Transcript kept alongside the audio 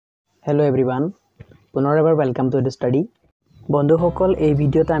Hello everyone, পুনৰবাৰ welcome to the study. বন্ধুসকল এই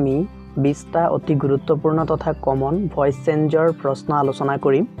ভিডিওত আমি 20টা অতি গুৰুত্বপূৰ্ণ তথা কমন ভয়েস চেঞ্জৰ প্ৰশ্ন আলোচনা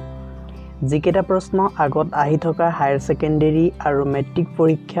কৰিম। যিকেইটা প্ৰশ্ন আগত আহি থকা হায়াৰ সেকেন্ডাৰী আৰু মেট্ৰিক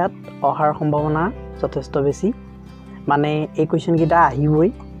পৰীক্ষাত অহাৰ সম্ভাৱনা যথেষ্ট বেছি। মানে এই কোৱেশ্চন কিটা আহিবই।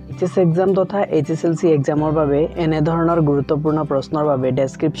 HS এক্সাম তথা HSLC এক্সামৰ বাবে এনে ধৰণৰ গুৰুত্বপূৰ্ণ প্ৰশ্নৰ বাবে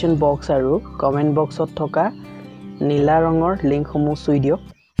ডেসক্ৰিপচন বক্স আৰু কমেন্ট বক্সত থকা নীলা ৰঙৰ লিংকসমূহ চুই দিয়ক।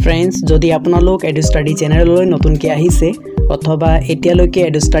 Friends, যদি আপোনালোক এডু ষ্টাডি চেনেললৈ নতুনকৈ আহিছে অথবা এতিয়ালৈকে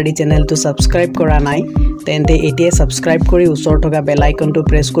এডু ষ্টাডি চেনেলটো সাবস্ক্ৰাইব কৰা নাই তেন্তে এতিয়া সাবস্ক্ৰাইব কৰি ওচৰত থকা বেল আইকনটো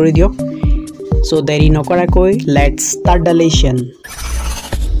প্ৰেছ কৰি দিয়ক। সো দেৰি নকৰাকৈ লেটস ষ্টাৰ্ট দ্য লেসন।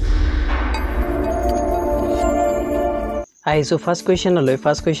 আহিছো ফাৰ্স্ট কোৱেশ্চনলৈ।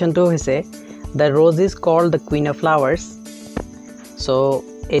 ফাৰ্স্ট কোৱেশ্চনটো হৈছে the rose is called the queen of flowers. So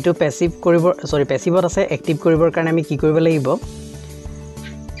এটো প্যাসিভ কৰিব প্যাসিভত আছে। অ্যাক্টিভ কৰিবৰ কাৰণে আমি কি কৰিব লাগিব?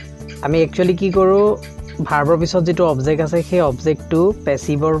 আমি একচুয়ালি কি কৰো ভাৰ্বৰ পিছত যেটো অবজেক্ট আছে সেই অবজেক্টটো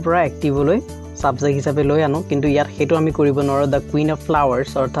প্যাসিভৰ পৰা অ্যাক্টিভলৈ সাবজেক্ট হিচাপে লৈ আনো, কিন্তু ইয়াত হেতু আমি কৰিব নোৱাৰো। দা কুইন অফ ফ্লাৱাৰ্স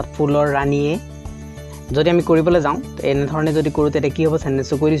অৰ্থাৎ ফুলৰ ৰাণীয়ে যদি আমি কৰিবলৈ যাওঁ এনে ধৰণে যদি কৰো তেতে কি হ'ব?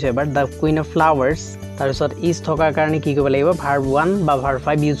 সেন্টেন্সটো কৰি দিছো এবাৰ। দা কুইন অফ ফ্লাৱাৰ্স তাৰ পিছত ইজ থকাৰ কাৰণে কি কৰিব লাগিব? ভাৰ্ব 1 বা ভাৰ্ব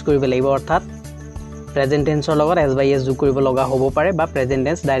 5 ইউজ কৰিব লাগিব, অৰ্থাৎ প্ৰেজেন্ট টেন্সৰ লগত s by s যোগ কৰিব লগা হ'ব পাৰে বা প্ৰেজেন্ট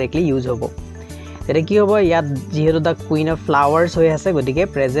টেন্স ডাইৰেক্টলি ইউজ হ'ব। এটা কি হ'ব? ইয়াত যেহেতু দা কুইন অফ ফ্লাৱাৰ্স হৈ আছে গতিকে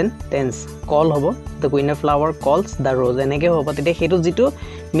প্ৰেজেন্ট টেন্স কল হ'ব। দা কুইন অফ ফ্লাৱাৰ কলস দা ৰ'জ এনেকৈ হ'ব। তেতিয়া হেতু যেটো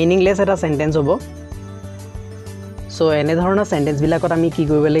মিনিংলেস এটা সেন্টেন্স হ'ব। সো এনে ধৰণৰ সেন্টেন্স বিলাকত আমি কি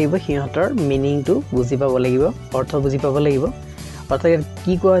কৰিব লাগিব? হিহঁতৰ মিনিংটো বুজি পাব লাগিব, অৰ্থ বুজি পাব লাগিব। অৰ্থাৎ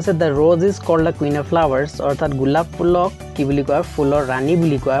কি কোৱা হৈছে? দা rose is cold the queen of ফ্লাৱাৰ্স অৰ্থাৎ গোলাপ ফুলক কি বুলি কোৱা? ফুলৰ ৰাণী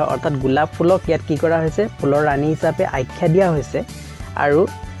বুলি কোৱা। অৰ্থাৎ গোলাপ ফুলক ইয়াত কি কৰা হৈছে? ফুলৰ ৰাণী হিচাপে আখ্যা দিয়া হৈছে। আৰু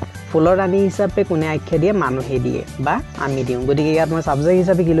ফুলৰ ৰাণী হিচাপে কোনে আখ্যা দিয়ে? মানুহে দিয়ে বা আমি দিওঁ। গতিকে ইয়াত মই সাবজেক্ট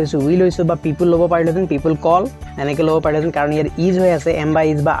হিচাপে কি লৈছো? উই লৈছো বা পিপল ল'ব পাৰিলেহেঁতেন, পিপল কল এনেকৈ ল'ব পাৰিলেহেঁতেন, কাৰণ ইয়াত ইজ হৈ আছে। এম বা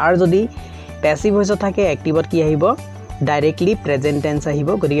ইজ বা আৰ যদি প্যাসিভ ভয়েসত থাকে অ্যাক্টিভত কি আহিব? ডাইৰেক্টলি প্ৰেজেন্ট টেন্স আহিব।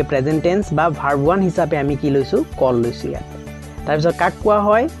 গতিকে প্ৰেজেন্ট টেন্স বা ভাৰ্ব 1 হিচাপে আমি কি লৈছো? কল লৈছো ইয়াত। তাৰ পিছত কাক কোৱা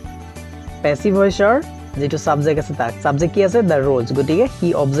হয়? প্যাসিভ ভয়েসৰ যেটো সাবজেক্ট আছে তাক। সাবজেক্ট কি আছে? দা ৰ'জ, গতিকে হি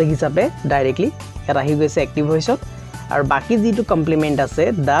অবজেক্ট হিচাপে ডাইৰেক্টলি ইয়াত আহি গৈছে অ্যাক্টিভ ভয়েসত। আৰু বাকি যেটো কমপ্লিমেন্ট আছে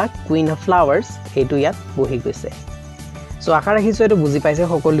দা কুইন অফ ফ্লাৱাৰ্স হেতু ইয়াত বহি গৈছে। সো আশা ৰাখিছো এটো বুজি পাইছে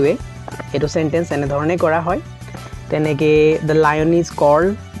সকলোৱে। এটো সেন্টেন্স এনে ধৰণে কৰা হয়। তেনেকে দা lion is cold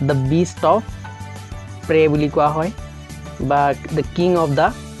da beast of pray বুলি কোৱা হয় বা দা কিং অফ দা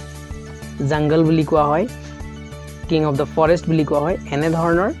জংগল বুলি কোৱা হয়, কিং অফ দা ফৰেষ্ট বুলি কোৱা হয়। এনে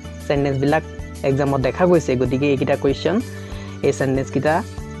ধৰণৰ সেন্টেন্স বিলাক এক্সামত দেখা গৈছে। গতিকে এইকিটা কোৱেশ্চন এই সেন্টেন্স কিটা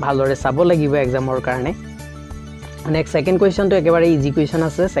ভালদৰে চাব লাগিব এক্সামৰ কাৰণে। নেক্সট সেকেন্ড কোৱেশ্চন তো একেবাৰে ইজি কোৱেশ্চন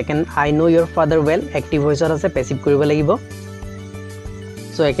আছে। Second I know your father well active ভয়েসত আছে, প্যাসিভ কৰিব লাগিব।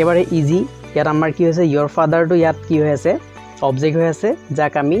 সো একেবাৰে ইজি। ইয়াত আমাৰ কি হৈছে? ইয়োৰ ফাদাৰ তো ইয়াত কি হৈ আছে? অবজেক্ট হৈ আছে,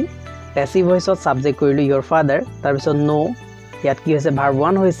 যাক আমি প্যাসিভ ভয়েসত সাবজেক্ট কৰিলো ইয়োৰ ফাদাৰ। তাৰ পিছত নো ইয়াত কি হৈছে? ভাৰ্ব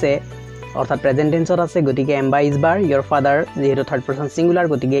 1 হৈছে, অৰ্থাৎ প্ৰেজেন্ট টেন্সত আছে। গতিকে এম বা ইজ বাৰ ইয়োৰ ফাদাৰ যেহেতু থাৰ্ড পাৰসন সিঙ্গুলাৰ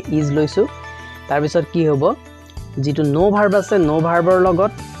গতিকে ইজ লৈছো। তাৰ পিছত কি হ'ব? যেটো নো ভাৰ্ব আছে নো ভাৰ্বৰ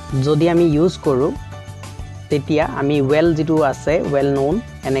লগত যদি আমি ইউজ কৰো তেতিয়া আমি ওয়েল যেটো আছে ওয়েল নোন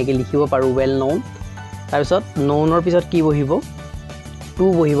এনেকৈ লিখিব পাৰো, ওয়েল নোন। তাৰ পিছত নোনৰ পিছত কি বহিব? টু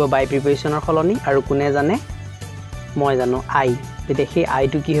বহিব বাই প্ৰিপজিশনৰ সলনি। আৰু কোনে জানে? মই জানো, আই। তেতিয়া সেই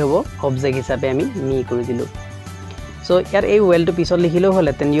আইটো কি হ'ব? অবজেক্ট হিচাপে আমি মি কৰি দিলো। সো ইয়াৰ এই ওয়েলটো পিছত লিখিলেও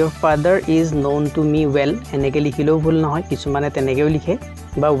হ'লে তেন your father is known to me well এনেকৈ লিখিলেও ভুল নহয়। কিছুমানে তেনেকৈও লিখে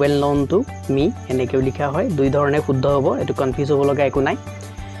বা ওয়েল নোন টু মি এনেকৈও লিখা হয়। দুই ধৰণে শুদ্ধ হ'ব, এটো কনফিউজ হ'ব লগা একো নাই।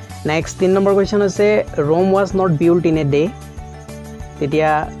 নেক্সট 3 নম্বৰ কোৱেশ্চন হৈছে Rome was not built in a day. তেতিয়া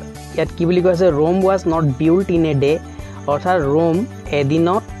ইয়াত কি বুলি কৈছে? Rome was not built in a day অৰ্থাৎ ৰোম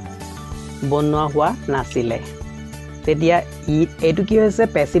এদিনত বনোৱা হোৱা নাছিলে। তেতিয়া এইটো কি হৈছে?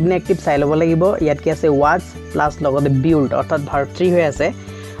 প্যাসিভ নে অ্যাক্টিভ চাই ল'ব লাগিব। ইয়াত কি আছে? ৱাজ প্লাস লগতে বিল্ট অৰ্থাৎ ভাৰ্ব 3 হৈ আছে।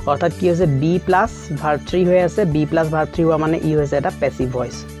 অৰ্থাৎ কি হৈছে? বি প্লাস ভাৰ্ব 3 হৈ আছে। বি প্লাস ভাৰ্ব 3 হোৱা মানে ই হৈছে এটা passive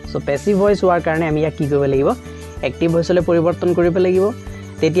voice. So passive voice হোৱাৰ কাৰণে আমি ইয়াক কি কৰিব লাগিব? অ্যাক্টিভ ভয়েসলৈ পৰিৱৰ্তন কৰিব লাগিব।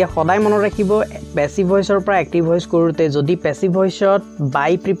 তেতিয়া সদায় মনত ৰাখিব প্যাসিভ ভয়েসৰ পৰা অ্যাক্টিভ ভয়েস কৰোতে যদি প্যাসিভ ভয়েসত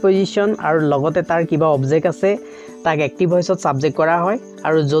বাই প্ৰিপজিশন আৰু লগতে তাৰ কিবা অবজেক্ট আছে তাক অ্যাক্টিভ ভয়েসত সাবজেক্ট কৰা হয়।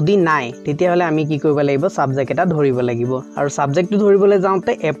 আৰু যদি নাই তেতিয়া হলে আমি কি কৰিব লাগিব? সাবজেক্ট এটা ধৰিব লাগিব। আৰু সাবজেক্টটো ধৰিবলৈ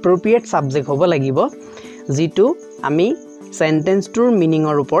যাওঁতে এপ্ৰোপ্ৰিয়েট সাবজেক্ট হ'ব লাগিব, যেটো আমি সেন্টেন্সটোৰ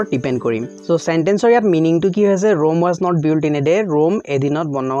মিনিংৰ ওপৰত ডিপেন্ড কৰিম। সো সেন্টেন্সৰ ইয়াত মিনিংটো কি হৈছে? Rome was not built in a day, Rome এদিনত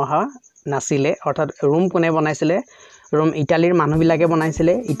বনোৱা হোৱা নাছিলে। অৰ্থাৎ ৰোম কোনে বনাইছিলে? ৰোম ইটালীৰ মানুহবিলাকে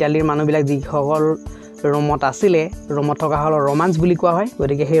বনাইছিলে। ইটালীৰ মানুহবিলাক যিসকল ৰোমত আছিলে, ৰোমত থকা হল ৰোমান্স বুলি কোৱা হয়।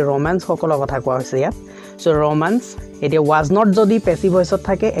 গতিকে সেই ৰোমান্স সকলৰ কথা কোৱা হৈছে ইয়াত। সো romance এতিয়া was not যদি passive voice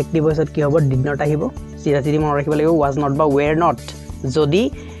থাকে active voice কি হ'ব did not আহিব সিধা সিধি মন ৰাখিব লাগিব was not বা were not যদি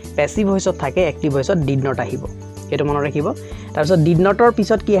passive voice থাকে active voice did not আহিব এটো মন ৰাখিব তাৰ পিছত did not ৰ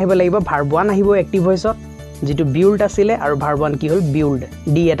পিছত কি আহিব লাগিব verb 1 আহিব active voice যেটো build আছিলে আৰু verb 1 কি হ'ল build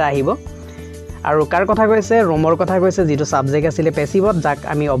d এটা আহিব আৰু কাৰ কথা কৈছে romer কথা কৈছে যেটো subject আছিলে passive যাক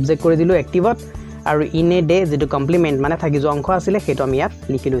আমি object কৰি দিলো active আৰু in a day যেটো complement মানে থাকি যোৱা অংশ আছিলে হেতু আমি ইয়াত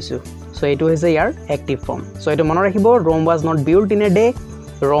লিখি লৈছো সো এটো হৈছে ইয়াৰ active form সো এটো মন ৰাখিব Rome was not built in a day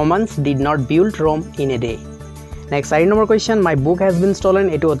Romans did not build Rome in a day next 4 number question my book has been stolen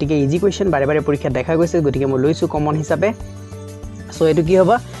এটো অতিকে ইজি কোৱেশ্চন বাৰে বাৰে পৰীক্ষা দেখা গৈছে গতিকে মই লৈছো কমন হিচাপে সো এটো কি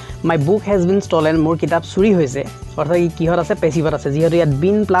হ'ব my book has been stolen মোৰ কিতাপ চুৰি হৈছে অৰ্থাৎ কি হত আছে passive আছে যেহেতু ইয়াত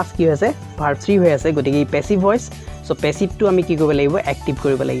been plus কি হৈছে verb 3 হৈ আছে গতিকে passive voice সো passive টো আমি কি কৰিব লাগিব active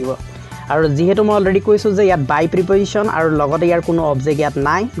কৰিব লাগিব আৰু যেহেতু মই অলৰেডি কৈছো যে ইয়াত by preposition আৰু লগতে ইয়াৰ কোনো অবজেক্ট ইয়াত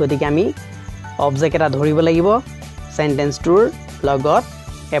নাই গতিকে আমি অবজেক্ট এটা ধৰিব লাগিব সেন্টেন্স টোৰ লগত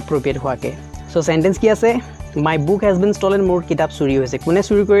এপ্ৰোপ্ৰিয়েট হোৱাকে সো সেন্টেন্স কি আছে my book has been stolen মোৰ কিতাপ চুৰি হৈছে কোনে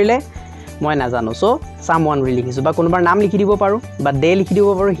চুৰি কৰিলে মই নাজানো সো someone will লিখিছো বা কোনোবাৰ নাম লিখি দিব পাৰো বা they লিখি দিব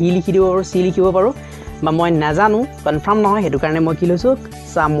পাৰো he লিখি দিব পাৰো she লিখিব পাৰো বা মই নাজানো কনফাৰ্ম নহয় হেতু কাৰণে মই কি লৈছো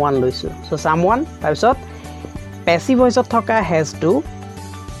someone লৈছো সো someone তাৰপিছত passive voice থকা has to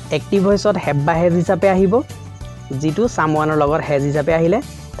active voice have বা has হিচাপে আহিব যেটো someone ৰ লগত has হিচাপে আহিলে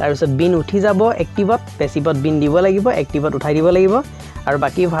তাৰপিছত been উঠি যাব active passive been দিব লাগিব active উঠাই দিব লাগিব আৰু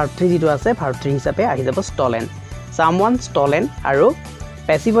বাকি verb 3 যেটো আছে verb 3 হিচাপে আহি যাব stolen someone stolen আৰু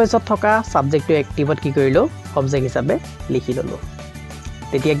passive voice থকা subject to active কি কৰিলো object হিচাপে লিখি ললো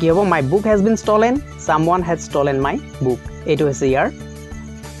তেতিয়া কি হ'ব my book has been stolen someone has stolen my book এটো হৈছে ইয়াৰ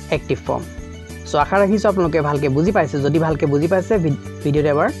active form সো আশা ৰাখিছো আপোনালোকে ভালকে বুজি পাইছে যদি ভালকে বুজি পাইছে ভিডিওটো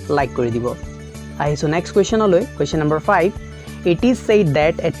এবাৰ লাইক কৰি দিব আহিছো নেক্সট কোৱেশ্চন লৈ question number 5 it is said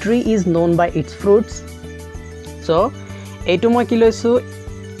that a tree is known by its fruits so এটো মই কি লৈছো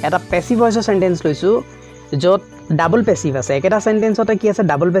এটা passive voice সেন্টেন্স লৈছো যত ডাবল পেসিভ আছে একটা সেন্টেন্সতে কি আছে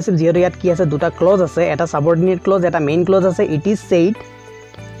ডাবল পেসিভ যেহেতু ইয়াত কি আছে দুটা ক্লজ আছে এটা সাবঅর্ডিনেট ক্লজ এটা মেইন ক্লজ আছে ইট ইজ সেড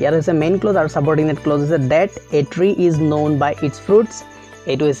ইয়াৰ আছে মেইন ক্লজ আৰু সাবঅৰ্ডিনেট ক্লজ আছে that a tree is known by it's ফ্ৰুটস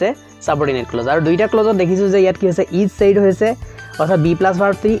এটো হৈছে সাবঅৰ্ডিনেট ক্লজ আৰু দুইটা ক্লজত দেখিছো যে ইয়াত কি আছে ইজ সেড হৈছে অৰ্থাৎ B plus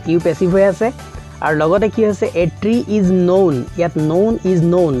verb 3 U passive হৈ আছে আৰু লগতে কি হৈছে এ ট্রি ইজ নোন ইয়াত নোন ইজ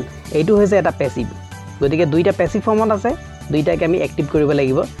নোন এটো হৈছে এটা পেসিভ গতিকে দুইটা পেসিভ ফৰ্মত আছে দুইটাকে আমি এক্টিভ কৰিব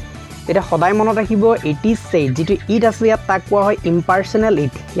লাগিব এটা সদায় মনত ৰাখিব ইট ইজ সেড যেটো ইট আছে ইয়াত তাক কোৱা হয় ইম্পাৰ্সনাল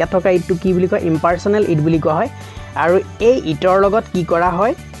ইট ইয়াত থকা ইটটো কি বুলি কয় ইম্পাৰ্সনাল ইট বুলি কোৱা হয় আৰু এই ইটৰ লগত কি কৰা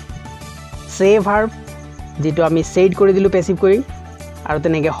হয় সে ভাৰ্ব যেটো আমি সেড কৰি দিলু পেসিভ কৰি আৰু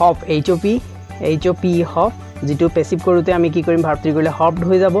তেনেকে হপ hop হপ যেটো পেসিভ কৰোতে আমি কি কৰিম ভাৰ্ব 3 কৰিলে হপড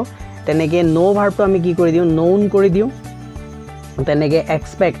হৈ যাব তেনেকে নো ভাৰ্বটো আমি কি কৰি দিও নোন কৰি দিও তেনেকে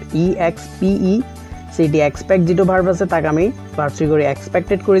এক্সপেক্ট expe সিটি এক্সপেক্ট যেটো ভাৰ্ব আছে তাক আমি ভাৰ্ব 3 কৰি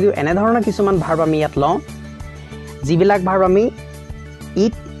এক্সপেক্টেড কৰি দিও এনে ধৰণৰ কিছুমান ভাৰ্ব আমি ইয়াত লওঁ যিবিলাক ভাৰ্ব আমি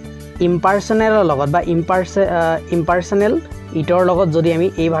ইট ইম্পাৰ্সনেল লগত বা ইম্পাৰ্সনেল ইটৰ লগত যদি আমি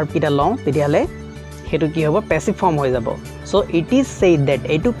এই ভার্ব কিটা লওঁ তেতিয়ালে হেতু কি হ'ব প্যাসিভ ফর্ম হৈ যাব so it is said that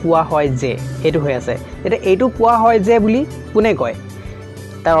এটো কোৱা হয় যে এটো হৈ আছে এটা এটো কোৱা হয় যে বুলি কোনে কয়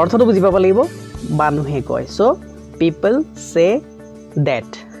তাৰ অৰ্থটো বুজি পাব লাগিব মানুহে কয় সো পিপল সে দ্যাট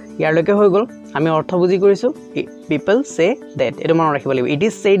ইয়াৰ লকে হৈ গল আমি অৰ্থ বুজি কৰিছো পিপল সে দ্যাট এটো মনত ৰাখিব লাগিব ইট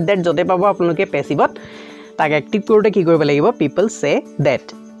ইজ সেড দ্যাট যতে পাব আপোনালোকে প্যাসিভত তাক এক্টিভ কৰোতে কি কৰিব লাগিব পিপল সে দ্যাট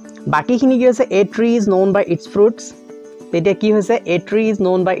বাকিখিনি কি হৈছে এ tree is known by it's ফ্ৰুটস তেতিয়া কি হৈছে এ tree is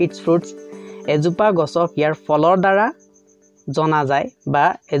known by it's ফ্ৰুটস এজোপা গছক ইয়াৰ ফলৰ দ্বাৰা জনা যায় বা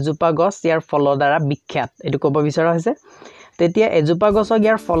এজোপা গছ ইয়াৰ ফলৰ দ্বাৰা বিখ্যাত এটো ক'ব বিচৰা হৈছে তেতিয়া এজোপা গছক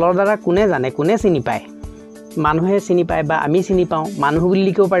ইয়াৰ ফলৰ দ্বাৰা কোনে জানে কোনে চিনি পায় মানুহে চিনি পায় বা আমি চিনি পাওঁ মানুহ বুলি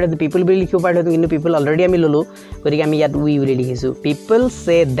লিখিব পাৰে পিপল বুলি লিখিব পাৰে কিন্তু পিপল অলৰেডি আমি ললো গতিকে আমি ইয়াত উই বুলি লিখিছো পিপল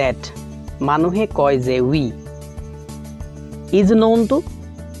সে দ্যাট মানুহে কয় যে উই ইজ নোন টু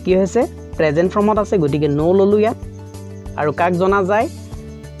কি হৈছে প্ৰেজেন্ট ফৰ্মত আছে গতিকে নো ললো ইয়াত আৰু কাক জনা যায়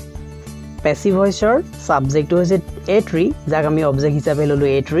প্যাসিভ ভয়েসৰ সাবজেক্টটো হৈছে এ ট্ৰি যাক আমি অবজেক্ট হিচাপে ললো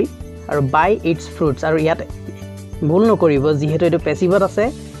এ ট্ৰি আৰু বাই ইটস ফ্ৰুটস আৰু ইয়াত ভুল নকৰিব যেহেতু এটো প্যাসিভত আছে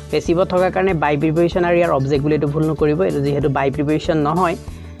প্যাসিভত থকা কাৰণে বাই প্ৰিপজিশন আৰু ইয়াৰ অবজেক্ট বুলি এটো ভুল নকৰিব এটো যেহেতু বাই প্ৰিপজিশন নহয়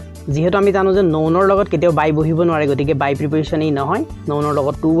যেহেতু আমি জানো যে নোনৰ লগত কেতিয়াও বাই বহিব নোৱাৰে গতিকে বাই প্ৰিপজিশনই নহয় নোনৰ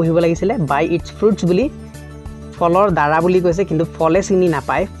লগত টু বহিব লাগিছিলে বাই ইটস ফ্ৰুটস বুলি ফলৰ দ্বাৰা বুলি কৈছে কিন্তু ফলে চিনি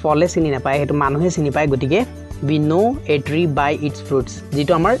নাপায় হেতু মানুহে চিনি পায় গতিকে we know a tree by its fruits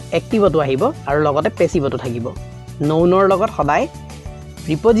যেটো আমাৰ এক্টিভটো আহিব আৰু লগতে প্যাসিভটো থাকিব নোনৰ লগত সদায়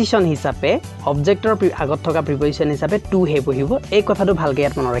প্ৰিপজিশন হিচাপে অবজেক্টৰ আগত থকা প্ৰিপজিশন হিচাপে টু হে বহিব এই কথাটো ভালকে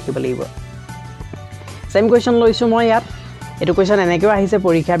ইয়াত মনত ৰাখিব লাগিব সেম কোৱেশ্চন লৈছো মই ইয়াত এটো কোৱেশ্চন এনেকৈ আহিছে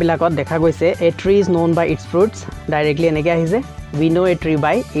পৰীক্ষা বিলাকত দেখা গৈছে এ tree is known by it's ফ্ৰুটস directly এনেকৈ আহিছে we know A tree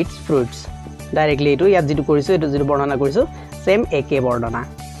by it's ফ্ৰুটস directly এটো ইয়াত যেটো কৰিছো এটো যেটো বৰ্ণনা কৰিছো সেম একে বৰ্ণনা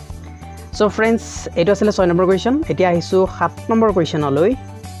সো फ्रेंड्स এটো আছিল 6 নম্বৰ কোৱেশ্চন এতিয়া আহিছো 7 নম্বৰ কোৱেশ্চনলৈ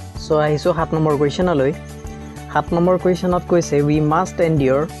সো আহিছো 7 নম্বৰ কোৱেশ্চনলৈ 7 নম্বৰ কোৱেশ্চনত কৈছে we must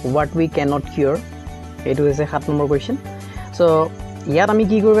endure what we cannot cure এটো হৈছে 7 নম্বৰ কোৱেশ্চন সো ইয়াত আমি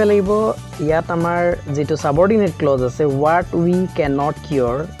কি কৰিব লাগিব ইয়াত আমাৰ যেটো সাবঅৰ্ডিনেট ক্লজ আছে what we cannot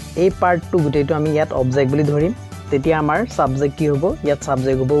cure এই পাৰ্টটো গুটেটো আমি ইয়াত অবজেক্ট বুলি ধৰিম তেতিয়া আমাৰ সাবজেক্ট কি হ'ব ইয়াত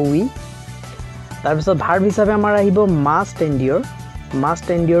সাবজেক্ট হ'ব we তাৰ পিছত ভাৰ্ব হিচাপে আমাৰ আহিব must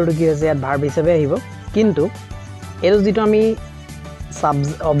endure to কি হৈছে ইয়াত ভাৰ্ব হিচাপে আহিব কিন্তু এটো যেটো আমি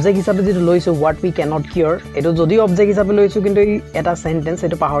অবজেক্ট হিচাপে যেটো লৈছো what we cannot cure এটো যদি অবজেক্ট হিচাপে লৈছো কিন্তু এটা সেন্টেন্স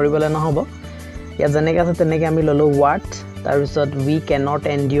এটো পাহৰিবলে নহব ইয়াত জনেকে আছে তেনেকে আমি ললো what তাৰ পিছত we cannot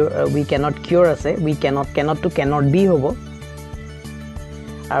endure we cannot cure আছে we cannot to cannot be হ'ব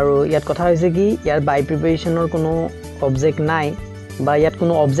আৰু ইয়াত কথা হৈছে কি ইয়াৰ বাই প্ৰিপাৰেচনৰ কোনো অবজেক্ট নাই বা ইয়াত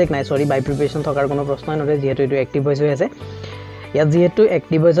কোনো অবজেক্ট নাই সৰি বাই প্ৰিপাৰেচন থকাৰ কোনো প্ৰশ্নই নৰে যেহেতু এটো এক্টিভ ভয়েস হৈ আছে ইয়াত যেহেতু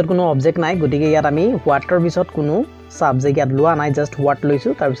এক্টিভ ভয়েসত কোনো অবজেক্ট নাই গতিকে ইয়াত আমি হোৱাটৰ পিছত কোনো সাবজেক্ট ইয়াত লোৱা নাই জাস্ট হোৱাট লৈছো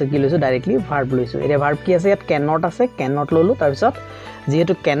তাৰ পিছত কি লৈছো ডাইৰেক্টলি ভাৰ্ব লৈছো এতিয়া ভাৰ্ব কি আছে ইয়াত cannot আছে cannot ললো তাৰ পিছত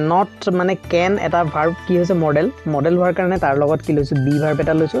যেহেতু cannot মানে can এটা ভাৰ্ব কি হৈছে মডেল হোৱাৰ কাৰণে তাৰ লগত কি লৈছো বি ভাৰ্ব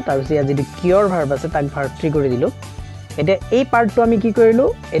এটা লৈছো তাৰ পিছত ইয়াত যেটো কিয়ৰ ভাৰ্ব আছে তাক ভাৰ্ব 3 কৰি দিলো এতিয়া এই পাৰ্টটো আমি কি কৰিলো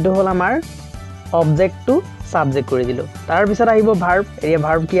এটো হল আমাৰ অবজেক্ট টু সাবজেক্ট কৰি দিলো তাৰ পিছত আহিব ভাৰ্ব এৰিয়া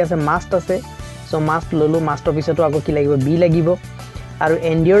ভাৰ্ব কি আছে মাস্ট আছে সো মাস্ট ললো মাস্টৰ পিছতো আকৌ কি লাগিব বি লাগিব আৰু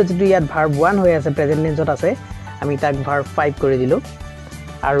এন্ডিয়ৰ যেটো ইয়াত ভাৰ্ব 1 হৈ আছে প্ৰেজেন্ট টেন্সত আছে আমি তাক ভাৰ্ব 5 কৰি দিলো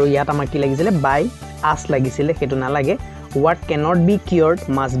আৰু ইয়াত আমাৰ কি লাগিছিলে বাই আস লাগিছিলে হেতু না লাগে what cannot be cured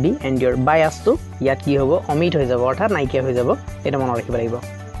must be endured by us to ইয়াত কি হ'ব অমিট হৈ যাব অৰ্থাৎ নাইকিয়া হৈ যাব এটা মনত ৰাখিব লাগিব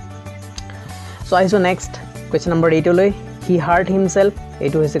সো আহিছো নেক্সট কোৱেশ্চন নম্বৰ 8 লৈ he hurt himself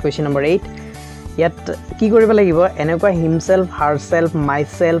এটো হৈছে কোৱেশ্চন নম্বৰ 8 ইয়াত কি কৰিব লাগিব এনেকুৱা himself herself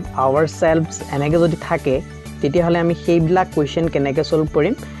myself ourselves এনেকে যদি থাকে তেতিয়া হলে আমি সেইবিলাক কোৱেশ্চন কেনেকৈ সলভ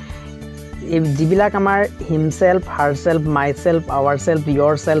কৰিম এই যিবিলাক আমাৰ himself herself myself ourself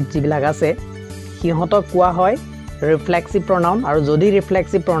yourself যিবিলাক আছে হিহঁতক কোৱা হয় ৰিফ্লেক্সিভ প্ৰনাউন আৰু যদি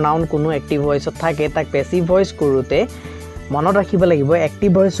ৰিফ্লেক্সিভ প্ৰনাউন কোনো এক্টিভ ভয়েসত থাকে তাক পেসিভ ভয়েস কৰোতে মনত ৰাখিব লাগিব এক্টিভ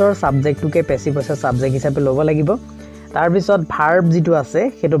ভয়েসৰ সাবজেক্টটোকে পেসিভ ভয়েসৰ সাবজেক্ট হিচাপে ল'ব লাগিব তাৰ পিছত ভাৰ্ব যেটো আছে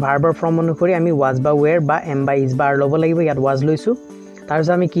হেতু ভাৰ্বৰ ফৰ্ম অনুসৰি আমি was বা were বা am বা is বা ল'ব লাগিব ইয়াত was লৈছো তাৰ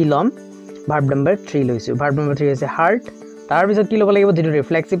পিছত আমি কি লম ভাৰ্ব নম্বৰ 3 লৈছো ভাৰ্ব নম্বৰ 3 হৈছে hurt তাৰ পিছত কি ল'ব লাগিব যেটো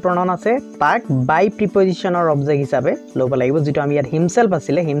ৰিফ্লেক্সিভ প্ৰনাউন আছে তাক বাই প্ৰিপজিশনৰ অবজেক্ট হিচাপে ল'ব লাগিব যেটো আমি ইয়াত himself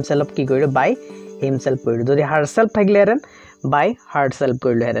আছিলে himself কি কৰিলো বাই himself কৰিলো যদি herself থাকিলেহেঁতেন বাই herself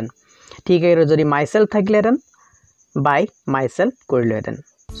কৰিলোহেঁতেন ঠিক আছে যদি myself থাকিলেহেঁতেন বাই myself কৰিলোহেঁতেন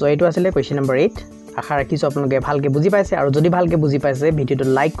সো এইটো আছিল কোৱেশ্চন নম্বৰ 8 আশা ৰাখিছো আপোনালোকে ভালকে বুজি পাইছে আৰু যদি ভালকে বুজি পাইছে ভিডিওটো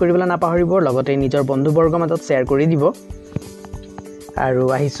লাইক কৰিবলৈ নাপাহৰিব লগতে নিজৰ বন্ধুবৰ্গৰ মাজত শেয়াৰ কৰি দিব আৰু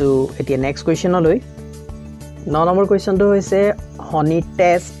আহিছো এতিয়া নেক্সট কোৱেশ্চনলৈ 9 নম্বৰ কোৱেশ্চনটো হৈছে honey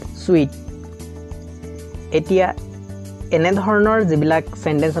taste sweet এতিয়া এনে ধৰণৰ যিবিলাক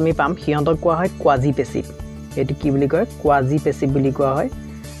সেন্টেন্স আমি পাম হিহঁতক কোৱা হয় কোৱাজি পেসিভ এটো কি বুলি কয় কোৱাজি পেসিভ বুলি কোৱা হয়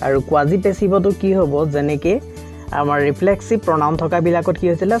আৰু কোৱাজি পেসিভটো কি হ'ব যেনেকে আমাৰ ৰিফ্লেক্সিভ প্ৰনাউন থকা বিলাকত কি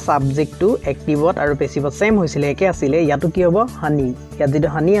হৈছিল সাবজেক্ট টু এক্টিভত আৰু পেসিভত সেম হৈছিল একে আছিল ইয়াতো কি হ'ব হানি ইয়াত যেটো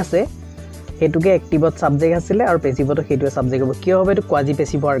হানি আছে হেতুকে এক্টিভত সাবজেক্ট আছিল আৰু পেসিভটো হেতুৱে সাবজেক্ট হ'ব কি হ'ব এটো কোৱাজি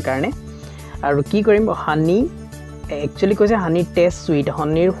পেসিভ হোৱাৰ কাৰণে আৰু কি কৰিম হানি একচুয়ালি কৈছে হানি টেষ্ট সুইট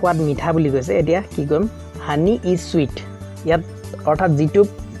হানিৰ সোৱাদ মিঠা বুলি কৈছে এতিয়া কি কৰিম হানি ইজ সুইট ইয়াত অৰ্থাৎ যেটো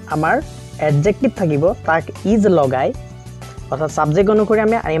আমাৰ এডজেক্টিভ থাকিব তাক ইজ লগাই অৰ্থাৎ সাবজেক্ট অনুসৰি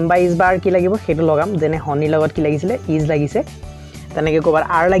আমি am বা is বা কি লাগিব হেতু লগাম যেনে হনি লগত কি লাগিছিলে is লাগিছে তেনেকে কবার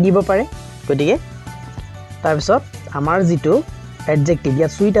r লাগিব পাৰে গতিকে তাৰ পিছত আমাৰ যেটো এডজেক্টিভ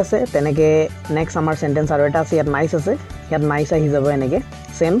ইয়াত সুইট আছে তেনেকে নেক্সট আমাৰ সেন্টেন্স আৰু এটা আছে ইয়াত নাইস আছে ইয়াত নাইস আহি যাব এনেকে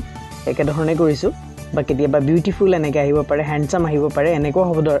সেম একে ধৰণে কৰিছো বা কেতিয়াবা বিউটিফুল এনেকে আহিব পাৰে হ্যান্ডসাম আহিব পাৰে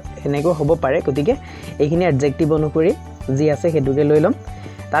এনেকৈ হ'ব পাৰে গতিকে এইখিনি এডজেক্টিভ অনুসৰি যি আছে হেতুকে লৈ লম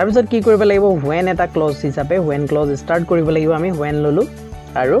তাৰ পিছত কি কৰিব লাগিব when এটা ক্লজ হিচাপে when ক্লজ স্টাৰ্ট কৰিব লাগিব আমি when ললো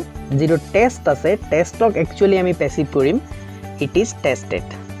আৰু যেটো টেষ্ট আছে টেষ্টক একচুয়ালি আমি পেসিভ কৰিম it is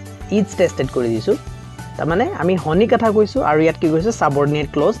tested কৰি দিছো তাৰ মানে আমি হনি কথা কৈছো আৰু ইয়াত কি কৈছো সাবঅৰ্ডিনেট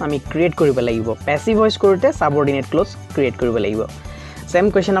ক্লজ আমি ক্ৰিয়েট কৰিব লাগিব পেসিভ ভয়েস কৰোতে সাবঅৰ্ডিনেট ক্লজ ক্ৰিয়েট কৰিব লাগিব সেম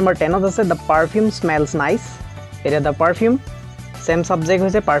কোৱেশ্চন নম্বৰ 10 ত আছে the perfume smells nice এটা the perfume সেম সাবজেক্ট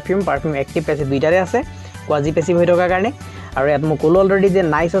হৈছে perfume এক্টিভ পেসিভ দুইটাৰে আছে কোৱাজি পেসিভ হৈ থকা কাৰণে আৰু ইয়াত মই কলো অলৰেডি যে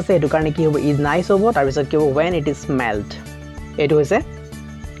নাইস আছে এটো কাৰণে কি হ'ব ইজ নাইস হ'ব তাৰ পিছত কি হ'ব when it is smelled এটো হৈছে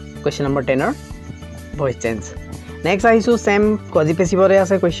কোৱেশ্চন নম্বৰ 10 ৰ ভয়েস চেঞ্জ নেক্সট আহিছো সেম কোৱাজি পেসিভৰে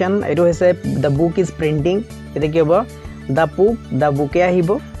আছে কোৱেশ্চন এটো হৈছে the book is printing এতে কি হ'ব দ্য বুক দ্য বুকে আহিব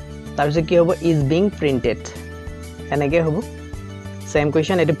তাৰপিছত কি হ'ব ইজ বিং প্ৰিন্টেড এনেকৈ হ'ব সেম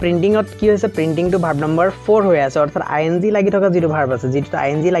কোৱেশ্চন এটো প্ৰিন্টিংত কি হৈছে প্ৰিন্টিংটো ভাৰ্ব নম্বৰ 4 হৈ আছে অৰ্থাৎ আইএনজি লাগি থকা যেটো ভাৰ্ব আছে যেটো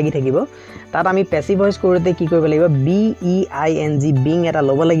আইএনজি লাগি থাকিব তাত আমি প্যাসিভ ভয়েস কৰোতে কি কৰিব লাগিব B E I N G being এটা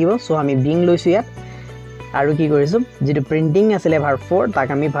ল'ব লাগিব সো আমি বিং লৈছো ইয়াত আৰু কি কৰিছো যেটো প্ৰিন্টিং আছিল ভাৰ্ব 4 তাক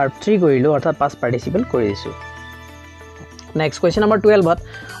আমি ভাৰ্ব 3 কৰিলো অৰ্থাৎ পাষ্ট পাৰ্টিসিপল কৰি দিছো next question number 12 to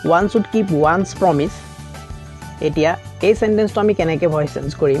one should keep one's promise এতিয়া এই সেন্টেন্সটো আমি কেনেকৈ ভয়েস চেঞ্জ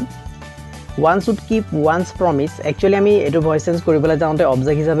কৰিম one should keep one's promise actually আমি এটো ভয়েস চেঞ্জ কৰিবলৈ যাওঁতে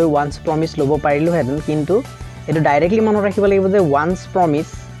অবজেক্ট হিচাপে one's promise ল'ব পাৰিলো হেতেন কিন্তু এটো ডাইৰেক্টলি মনত ৰাখিব লাগিব যে one's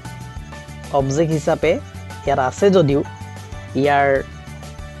promise অবজেক্ট হিচাপে ইয়াৰ আছে যদিও ইয়াৰ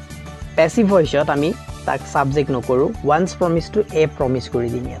প্যাসিভ ভয়েসত আমি তাক সাবজেক্ট নকৰো one's promise to a promise কৰি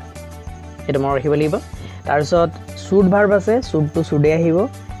দিম ইয়াত এটো মনত ৰাখিব লাগিব তাৰপিছত should verb আছে should to should আহিব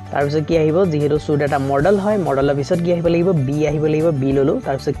তাৰপিছত কি আহিব যেহেতু should এটা মডেল হয় মডেলৰ পিছত কি আহিব লাগিব বি আহিব লাগিব বি ললো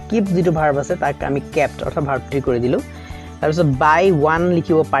তাৰপিছত keep যেটো ভাৰ্ব আছে তাক আমি kept অৰ্থাৎ ভাৰ্ব 3 কৰি দিলো তাৰপিছত by one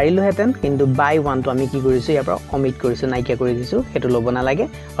লিখিব পাৰিলো হেতেন কিন্তু by one তো আমি কি কৰিছো ইয়াৰ পৰা অমিট কৰিছো নাইকিয়া কৰি দিছো হেতু লব না লাগে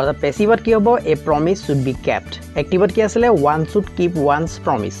অৰ্থাৎ প্যাসিভত কি হ'ব a promise should be kept এক্টিভত কি আছিল one should keep one's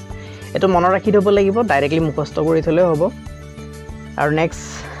promise এটো মনত ৰাখি থব লাগিব ডাইৰেক্টলি মুখস্থ কৰি থলে হ'ব আৰু নেক্সট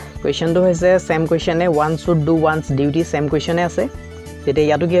কোৱেশ্চনটো হৈছে same কোৱেশ্চনে one should do one's duty same কোৱেশ্চনে আছে যেতে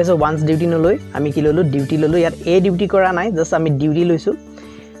ইয়াতো কি আছে one's duty নলৈ আমি কি ললো ডিউটি ললো ইয়াত a ডিউটি কৰা নাই জাস্ট আমি ডিউটি লৈছো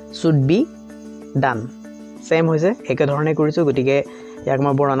should be done সেম হৈছে একে ধৰণে কৰিছো গতিকে ইয়াক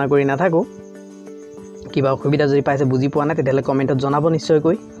মই বৰ্ণনা কৰি না থাকো কিবা অসুবিধা যদি পাইছে বুজি পোৱা নাই তেতিয়ালে কমেন্টত জনাব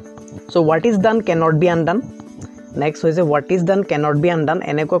নিশ্চয়কৈ so what is done cannot be undone next হৈছে what is done cannot be undone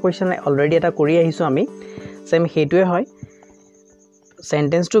এনেকুৱা কোৱেশ্চন অলৰেডি এটা কৰি আহিছো আমি সেম হেতুৱে হয়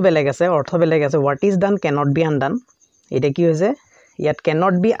সেন্টেন্স টু বেলেগ আছে অৰ্থ বেলেগ আছে what is done cannot be undone এটা কি হৈছে ইয়াত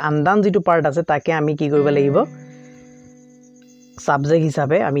cannot be undone যেটো পাৰ্ট আছে তাকে আমি কি কৰিব লাগিব সাবজেক্ট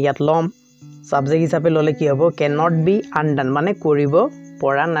হিচাপে আমি ইয়াত লম সাবজেক্ট হিচাপে ললে কি হ'ব cannot be undone মানে কৰিব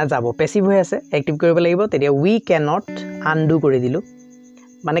পৰা না যাব প্যাসিভ হৈ আছে এক্টিভ কৰিব লাগিব তেতিয়া we cannot undo কৰি দিলো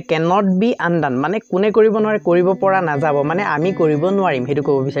মানে cannot be undone মানে কোনে কৰিব নোৱাৰে কৰিব পৰা না যাব মানে আমি কৰিব নোৱাৰিম হেতু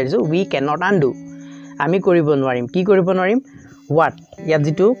ক'ব বিচাৰিছো we cannot undo আমি কৰিব নোৱাৰিম কি কৰিব নোৱাৰিম what ইয়াত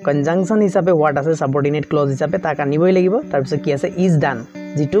যেটো কনজাংশন হিচাপে what আছে সাবঅৰ্ডিনেট ক্লজ হিচাপে তাক আনিবই লাগিব তাৰ পিছত কি আছে is done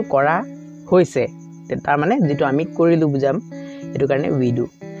যেটো কৰা হৈছে তাৰ মানে যেটো আমি কৰিলু বুজাম এটো কাৰণে we do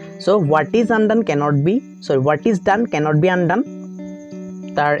so what is undone cannot be what is done cannot be undone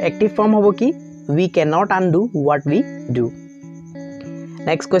তাৰ এক্টিভ ফর্ম হ'ব কি we cannot undo what we do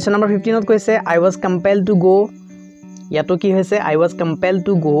next question number 15 ত কৈছে I was compelled to go ইয়াতো কি হৈছে I was compelled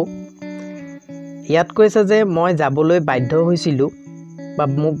to go ইয়াত কৈছে যে মই যাবলৈ বাধ্য হৈছিলো বা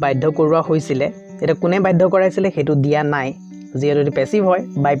মোক বাধ্য কৰোৱা হৈছিলে এটা কোনে বাধ্য কৰাইছিলে হেতু দিয়া নাই যেহেতু প্যাসিভ হয়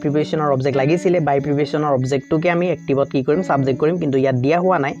বাই প্ৰিপেৰেচনৰ অবজেক্ট লাগিছিলে বাই প্ৰিপেৰেচনৰ অবজেক্টটোকে আমি এক্টিভত কি কৰিম সাবজেক্ট কৰিম কিন্তু ইয়াত দিয়া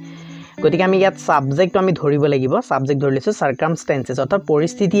হোৱা নাই গতিকে আমি ইয়াত সাবজেক্ট আমি ধৰিব লাগিব সাবজেক্ট ধৰিলেছো সাৰকামস্টেন্সেস অৰ্থাৎ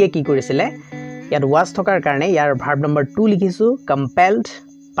পৰিস্থিতিয়ে কি কৰিছিলে ইয়াত was থকাৰ কাৰণে ইয়াৰ ভাৰ্ব নম্বৰ 2 লিখিছো compelled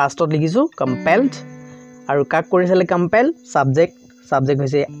পাষ্টত লিখিছো compelled আৰু কাক কৰিছিলে compel সাবজেক্ট সাবজেক্ট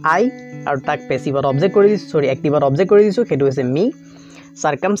হৈছে I আৰু তাক প্যাসিভত অবজেক্ট কৰি দিছো সৰি এক্টিভত অবজেক্ট কৰি দিছো হেতু হৈছে me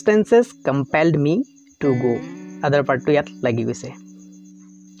circumstances compelled me to go other part to ইয়াত লাগি গৈছে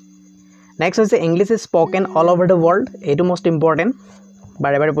next হৈছে english is spoken all over the world এটো most important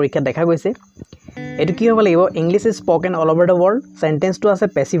বাৰে বাৰে পৰীক্ষা দেখা গৈছে এটো কি হ'ব লাগিব english is spoken all over the world sentence to আছে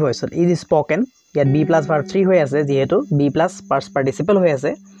passive voice it is spoken ইয়াত b plus verb 3 হৈ আছে যেহেতু b plus past participle হৈ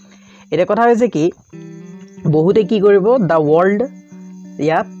আছে এটা কথা হৈছে কি বহুতে কি কৰিব the world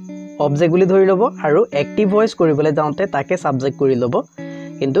ইয়াত অবজেক্ট বুলি ধৰি লব আৰু এক্টিভ ভয়েস কৰিবলৈ যাওঁতে তাকে সাবজেক্ট কৰি লব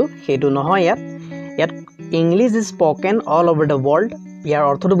কিন্তু হেতু নহয় ইয়াত English is spoken all over the world ইয়াৰ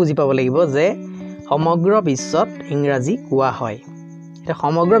অৰ্থটো বুজি পাব লাগিব যে সমগ্ৰ বিশ্বত ইংৰাজী কোৱা হয় এটা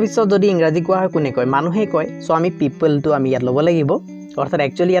সমগ্ৰ বিশ্বত যদি ইংৰাজী কোৱা হয় কোনে কয় মানুহে কয় সো আমি পিপল টু আমি ইয়াত লব লাগিব অৰ্থাৎ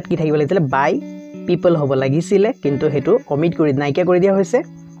একচুয়ালি ইয়াত কি থাকিব লাগিছিল বাই পিপল হ'ব লাগিছিল কিন্তু হেতু অমিট কৰি নাইকিয়া কৰি দিয়া হৈছে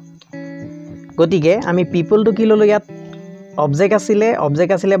গতিকে আমি পিপল টু কি ললো ইয়াত অবজেক্ট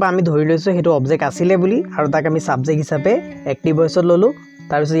আছিলে বা আমি ধৰি লৈছো হেতু অবজেক্ট আছিলে বুলি আৰু তাক আমি সাবজেক্ট হিচাপে এক্টিভ ভয়েসত ললো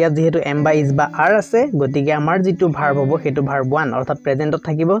তাৰ পিছত ইয়াত যেহেতু এম বা ইজ বা আৰ আছে গতিকে আমাৰ যেটো ভাৰ্ব হ'ব হেতু ভাৰ্ব 1 অৰ্থাৎ প্ৰেজেন্টত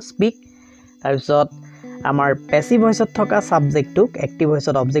থাকিব স্পিক তাৰ পিছত আমাৰ প্যাসিভ ভয়েসত থকা সাবজেক্টটোক এক্টিভ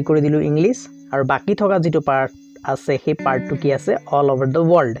ভয়েসত অবজেক্ট কৰি দিলো ইংলিশ আৰু বাকি থকা যেটো পাৰ্ট আছে সেই পাৰ্টটো কি আছে অল ওভাৰ দ্য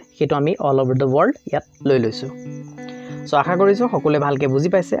ওয়াৰ্ল্ড হেতু আমি অল ওভাৰ দ্য ওয়াৰ্ল্ড ইয়াত লৈ লৈছো সো আশা কৰিছো সকলোৱে ভালকে বুজি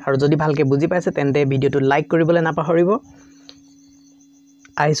পাইছে আৰু যদি ভালকে বুজি পাইছে তেন্তে ভিডিওটো লাইক কৰিবলৈ নাপাহৰিব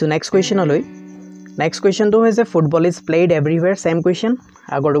আহিছো নেক্সট কোৱেশ্চনলৈ নেক্সট কোৱেশ্চনটো হৈছে football is played এভৰিৱেৰ same question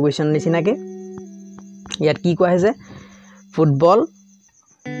আগৰ কোৱেশ্চন নিচিনাকে ইয়াত কি কোৱা হৈছে ফুটবল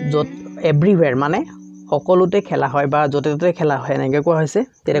যত এভৰিৱেৰ মানে সকলোতে খেলা হয় বা যতে ততে খেলা হয় এনেকৈ কোৱা হৈছে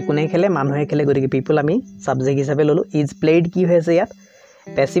তেতিয়া কোনে খেলে মানুহে খেলে গতিকে পিপল আমি সাবজেক্ট হিচাপে ললো ইজ প্লেড কি হৈছে ইয়াত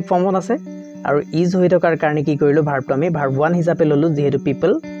পেসিভ ফৰ্মত আছে আৰু ইজ হৈ থকাৰ কাৰণে কি কৰিলো ভাৰ্বটো আমি ভাৰ্ব 1 হিচাপে ললো যেহেতু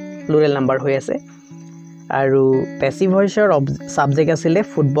পিপল প্লুৰেল নাম্বাৰ হৈ আছে আৰু পেসিভ ভয়েছৰ সাবজেক্ট আছিল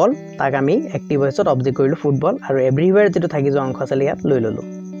ফুটবল তাক আমি এক্টিভ ভয়েছত অবজেক্ট কৰিলো ফুটবল আৰু এভৰিৱেৰ যেটো থাকি যোৱা অংশ আছিল ইয়াত লৈ ললো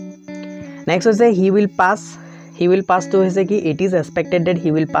নেক্সট হৈছে হি উইল পাস তো হৈছে কি it is expected that he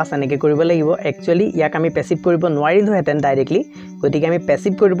will pass এনেকৈ কৰিব লাগিব একচুয়ালি ইয়াক আমি পেসিভ কৰিব নোৱাৰিলো হেতেন ডাইৰেক্টলি গতিকে আমি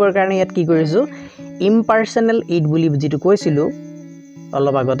পেসিভ কৰিবৰ কাৰণে ইয়াত কি কৰিছো ইম্পাৰ্সনেল ইট বুলি যেটো কৈছিলো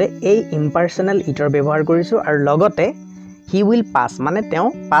অলপ আগতে এই ইম্পাৰ্সনেল ইটৰ ব্যৱহাৰ কৰিছো আৰু লগতে হি উইল পাস মানে তেওঁ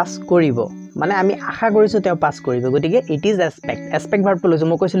পাস কৰিব মানে আমি আশা কৰিছো তেওঁ পাস কৰিব গতিকে ইট ইজ এক্সপেক্ট ভাৰ্ব লৈছো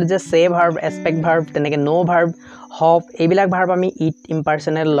মই কৈছিলো যে সে ভাৰ্ব এক্সপেক্ট ভাৰ্ব তেনেকে নো ভাৰ্ব হপ এইবিলাক ভাৰ্ব আমি ইট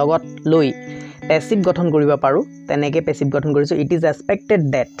ইম্পাৰ্সনেল লগত লৈ পেসিভ গঠন কৰিব পাৰো তেনেকে পেসিভ গঠন কৰিছো ইট ইজ এক্সপেক্টেড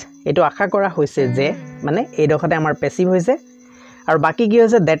দ্যাট এটো আশা কৰা হৈছে যে মানে এই দখতে আমাৰ পেসিভ হৈছে আৰু বাকি কি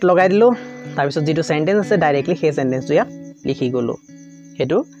হৈছে দ্যাট লগাই দিলো তাৰ পিছত যেটো সেন্টেন্স আছে ডাইৰেক্টলি সেই সেন্টেন্সটো ইয়াত লিখি গলো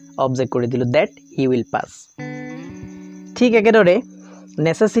হেতু অবজেক্ট কৰি দিলো দ্যাট হি উইল পাস ঠিক একেদৰে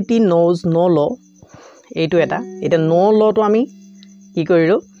necessity knows no law এইটো এটা no law তো আমি কি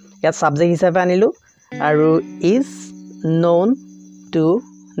কৰিলো ইয়াত সাবজেক্ট হিচাপে আনিলো আৰু is known to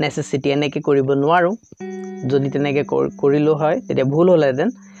necessity এনেকে কৰিব নোৱাৰো যদি তেনেকে কৰিলো হয় তেতিয়া ভুল হলহেতেন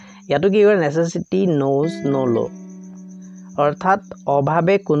ইয়াতো কি কৰে necessity knows no law অৰ্থাৎ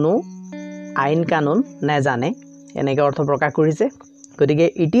অভাৱে কোনো আইন কানুন নাজানে এনেকে অৰ্থ প্ৰকাশ কৰিছে গতিকে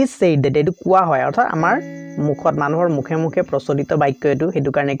ইট ইজ সেড দ্যাট এটো কোৱা হয় অৰ্থাৎ আমাৰ মুখত মানুহৰ মুখে মুখে প্ৰচলিত বাক্য এটো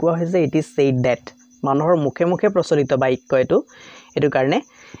হেতু কাৰণে কোৱা হৈছে ইট ইজ সেড দ্যাট মানুহৰ মুখে মুখে প্ৰচলিত বাক্য এটো এটো কাৰণে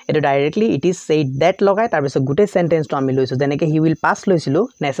এটো directly it is said that লগাই তাৰ পিছত গুটে সেন্টেন্সটো আমি লৈছো যেনেকৈ হি উইল পাস লৈছিলো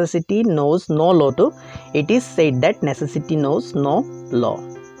necessity knows no law two it is said that necessity knows no law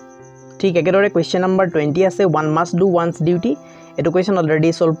ঠিক একেদৰে কোৱেশ্চন নম্বৰ 20 আছে one must do one's duty এটো কোৱেশ্চন অলৰেডি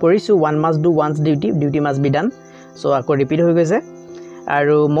সলভ কৰিছো one must do one's duty must be done so আকৌ repeat হৈ গৈছে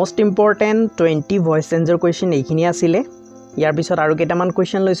আৰু most important 20 voice চেঞ্জৰ question এইখিনি আছিল ইয়াৰ পিছত আৰু কেইটামান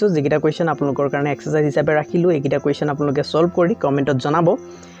কোৱেশ্চন লৈছো যেকিটা কোৱেশ্চন আপোনালোকৰ কাৰণে এক্সাৰসাইজ হিচাপে ৰাখিলো এইকিটা কোৱেশ্চন আপোনালোকে সলভ কৰি কমেন্টত জনাব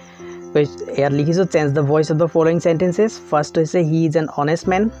ইয়াত লিখিছো change the voice of the following sentences first হৈছে he is an honest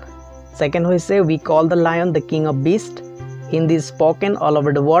man second হৈছে উই কল the lion the king of beast Hindi is spoken all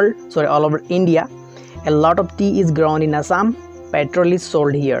over the world, all over India. A lot of tea is grown in Assam. Petrol is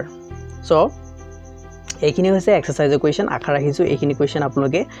sold here. So, এইখিনি হৈছে এক্সাৰসাইজৰ question আশা ৰাখিছো এইখিনি question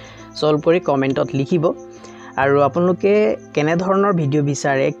আপোনালোকে solve কৰি কমেন্টত লিখিব আৰু আপোনালোকে কেনে ধৰণৰ ভিডিও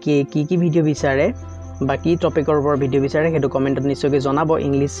বিচাৰে কি ভিডিও বিচাৰে বাকি টপিকৰ ওপৰত ভিডিও বিচাৰে হেতু কমেন্টত নিশ্চয়কৈ জনাব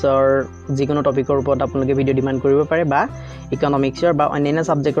ইংলিছৰ যিকোনো টপিকৰ ওপৰত আপোনালোকে ভিডিও ডিমান্ড কৰিব পাৰে বা ইকনমিক্সৰ বা অন্যান্য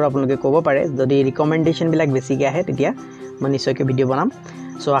সাবজেক্টৰ আপোনালোকে ক'ব পাৰে যদি ৰিকমেন্ডেশন বিলাক বেছিকৈ আহে তেতিয়া মই নিশ্চয়কৈ ভিডিও বনাম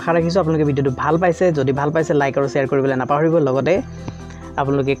সো আশা ৰাখিছো আপোনালোকে ভিডিওটো ভাল পাইছে যদি ভাল পাইছে লাইক আৰু শেয়াৰ কৰিবলৈ নাপাহৰিব লগতে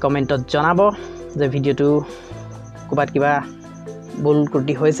আপোনালোকে কমেন্টত জনাব যে ভিডিওটো কোবাত কিবা ভুল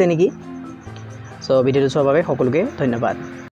ত্ৰুটি হৈছে নেকি সো ভিডিওটো চোৱাৰ বাবে সকলোকে ধন্যবাদ